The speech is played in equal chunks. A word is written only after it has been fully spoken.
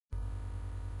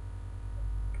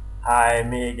Hi,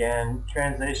 me again.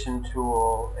 Translation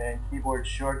tool and keyboard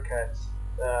shortcuts.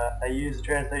 I use the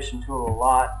translation tool a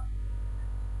lot,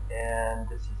 and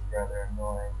this is rather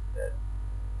annoying, that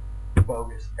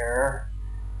bogus error.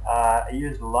 I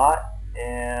use it a lot,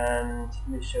 and let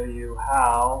me show you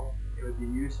how it would be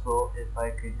useful if I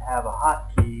could have a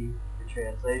hotkey for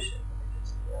translation.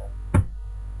 Let me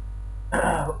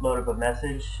just load up a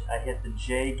message. I hit the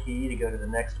J key to go to the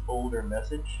next older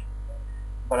message.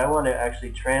 But I want to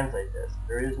actually translate this.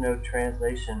 There is no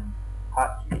translation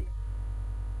hotkey.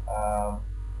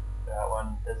 That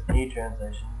one doesn't need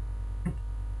translation. Let's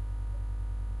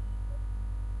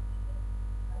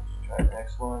try the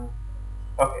next one.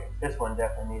 Okay, this one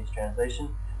definitely needs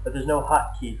translation, but there's no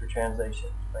hotkey for translation.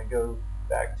 If I go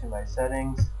back to my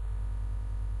settings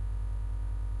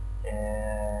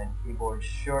and keyboard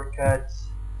shortcuts,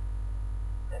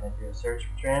 and I do a search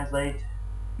for translate,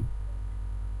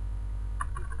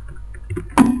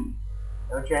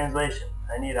 no translation.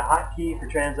 I need a hotkey for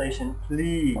translation,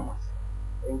 please.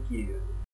 Thank you.